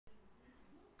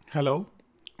Hello,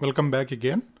 welcome back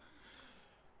again.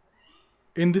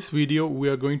 In this video, we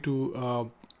are going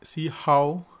to see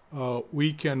how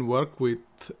we can work with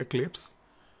Eclipse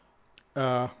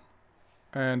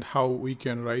and how we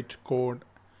can write code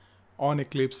on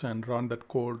Eclipse and run that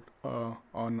code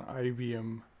on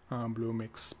IBM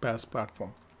BlueMix PaaS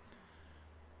platform.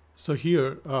 So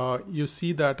here you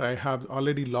see that I have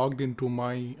already logged into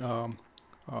my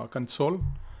console,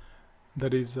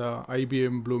 that is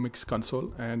IBM BlueMix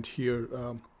console, and here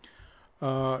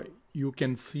you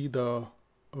can see the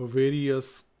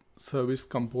various service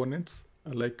components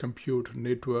like compute,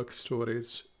 network,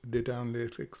 storage, data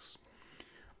analytics,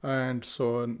 and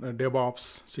so on,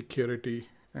 DevOps, security,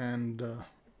 and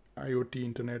IoT,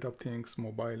 Internet of Things,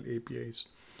 mobile APIs.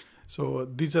 So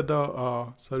these are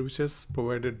the services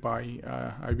provided by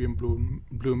IBM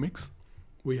BlueMix.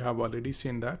 We have already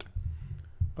seen that.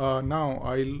 Now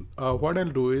what I'll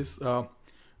do is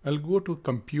I'll go to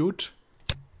compute,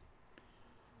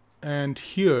 and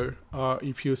here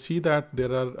if you see that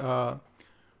there are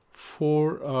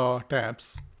four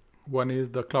tabs. One is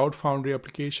the Cloud Foundry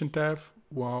application tab,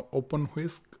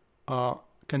 OpenWhisk,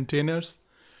 containers,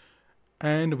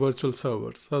 and virtual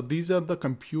servers. So these are the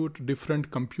different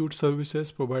compute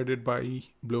services provided by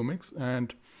BlueMix,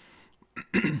 and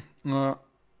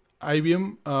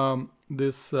IBM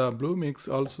this BlueMix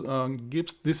also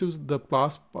gives, this is the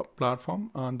PaaS platform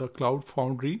on the Cloud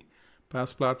Foundry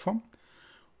PaaS platform.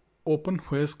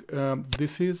 OpenWhisk,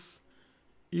 this is,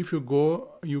 if you go,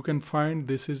 you can find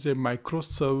this is a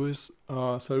microservice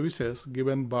services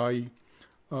given by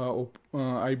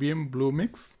IBM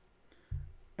BlueMix,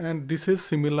 and this is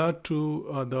similar to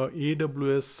the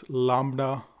AWS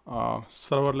Lambda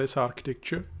serverless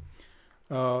architecture.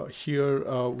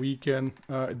 Here we can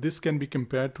this can be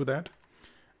compared to that,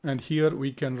 and here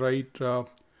we can write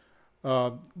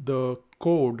the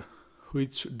code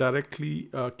which directly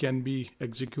can be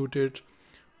executed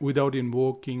without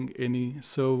invoking any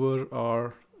server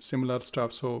or similar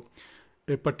stuff. So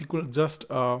a particular just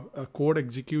a code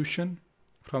execution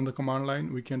from the command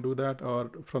line, we can do that,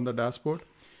 or from the dashboard.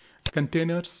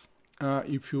 Containers,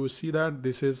 if you see that,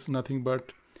 this is nothing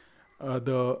but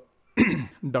the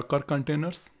Docker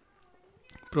containers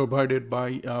provided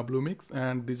by BlueMix,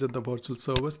 and these are the virtual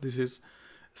servers. This is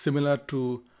similar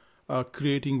to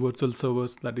creating virtual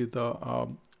servers, that is the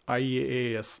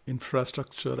IaaS,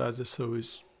 infrastructure as a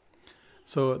service.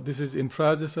 So this is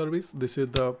infra as a service, this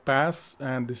is the PaaS,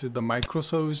 and this is the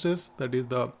microservices, that is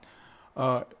the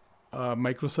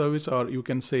microservice, or you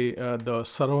can say the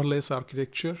serverless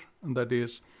architecture, that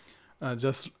is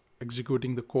just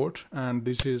executing the code, and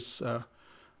this is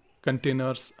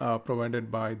containers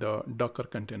provided by the Docker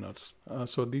containers.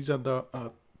 So these are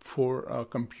the four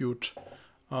compute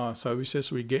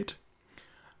services we get.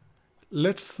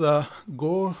 Let's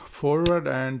go forward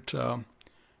and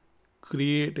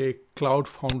create a Cloud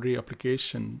Foundry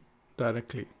application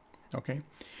directly. Okay,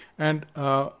 and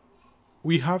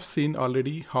we have seen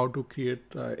already how to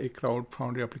create a Cloud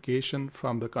Foundry application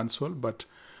from the console, but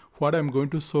what I'm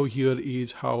going to show here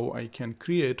is how I can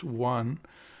create one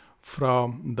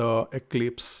from the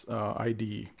Eclipse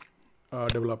IDE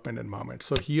development environment.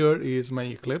 So here is my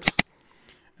Eclipse,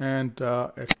 and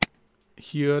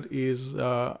here is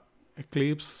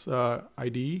Eclipse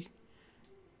IDE,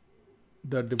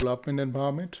 the development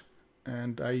environment,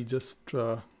 and I just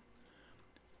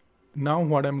now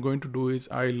what I'm going to do is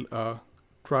I'll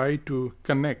try to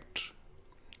connect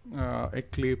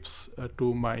Eclipse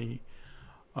to my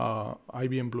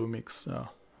IBM BlueMix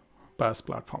PaaS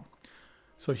platform.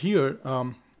 So here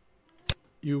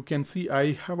you can see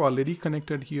I have already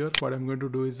connected here. What I'm going to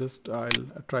do is just I'll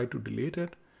try to delete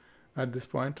it at this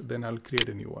point, then I'll create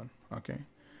a new one. Okay,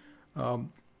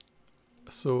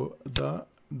 so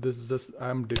this is just,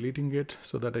 I'm deleting it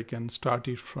so that I can start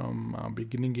it from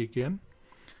beginning again.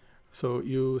 So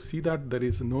you see that there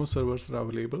is no servers are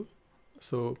available.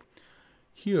 So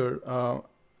here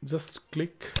just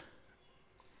click,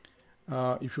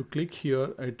 if you click here,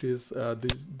 it is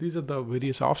these are the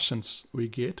various options we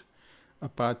get: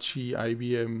 Apache,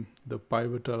 IBM, the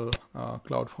Pivotal,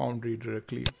 Cloud Foundry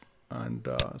directly, and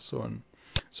so on,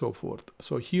 so forth.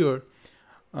 So here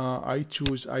I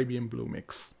choose IBM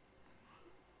BlueMix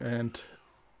and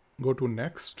go to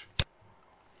next.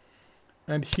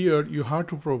 And here you have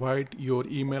to provide your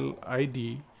email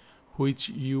ID which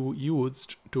you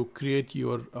used to create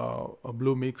your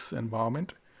BlueMix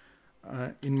environment.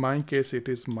 In my case, it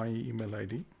is my email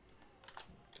ID.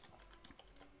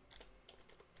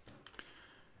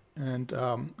 And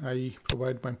I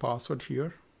provide my password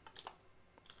here.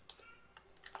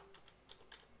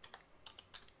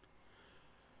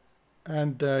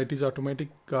 and it is automatic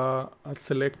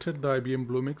selected the IBM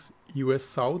BlueMix US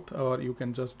South, or you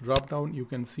can just drop down. You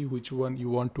can see which one you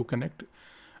want to connect.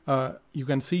 You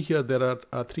can see here there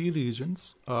are 3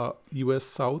 regions, US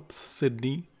South,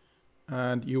 Sydney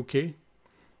and UK.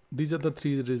 These are the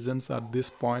 3 regions at this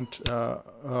point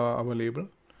available.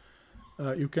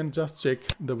 You can just check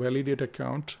the validate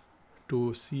account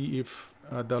to see if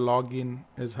the login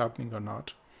is happening or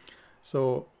not.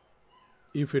 So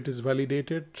if it is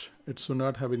validated, it should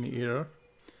not have any error.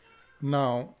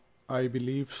 Now I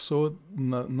believe so,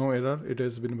 no error, it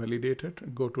has been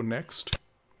validated. Go to next,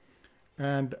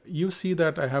 and you see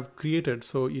that I have created,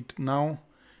 so it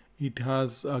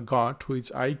has got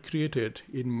which I created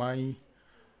in my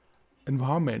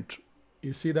environment.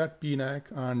 You see that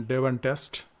PNAC and dev and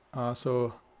test,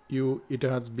 so it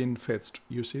has been fetched.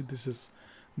 You see this is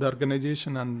the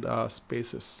organization and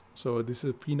spaces. So this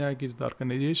is PNAC is the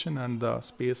organization and the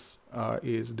space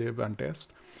is dev and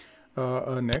test.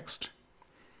 Next.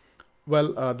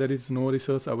 Well, there is no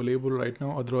resource available right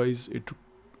now, otherwise it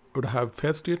would have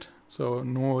fetched it. So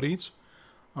no worries,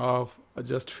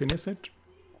 just finish it.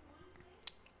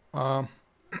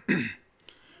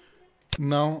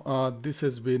 Now this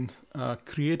has been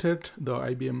created. The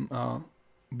IBM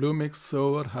BlueMix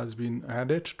server has been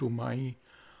added to my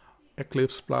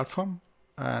Eclipse platform,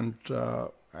 and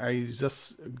I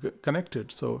just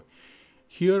connected. So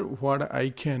here what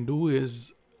I can do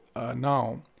is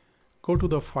now go to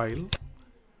the file,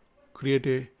 create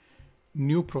a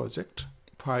new project,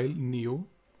 file new.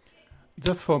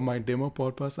 Just for my demo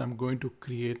purpose, I'm going to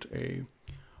create a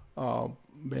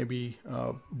maybe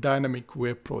dynamic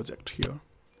web project here.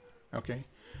 Okay,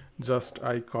 just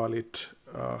I call it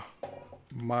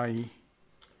my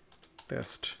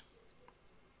test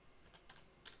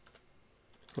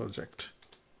project.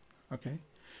 Okay,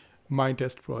 my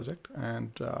test project,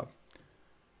 and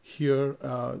here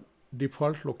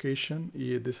default location,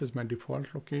 this is my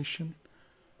default location,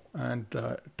 and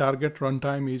target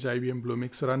runtime is IBM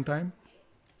BlueMix runtime.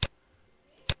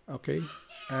 Okay,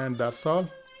 and that's all.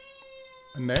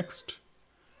 Next,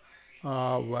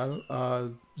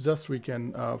 just we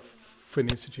can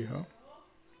finish it here.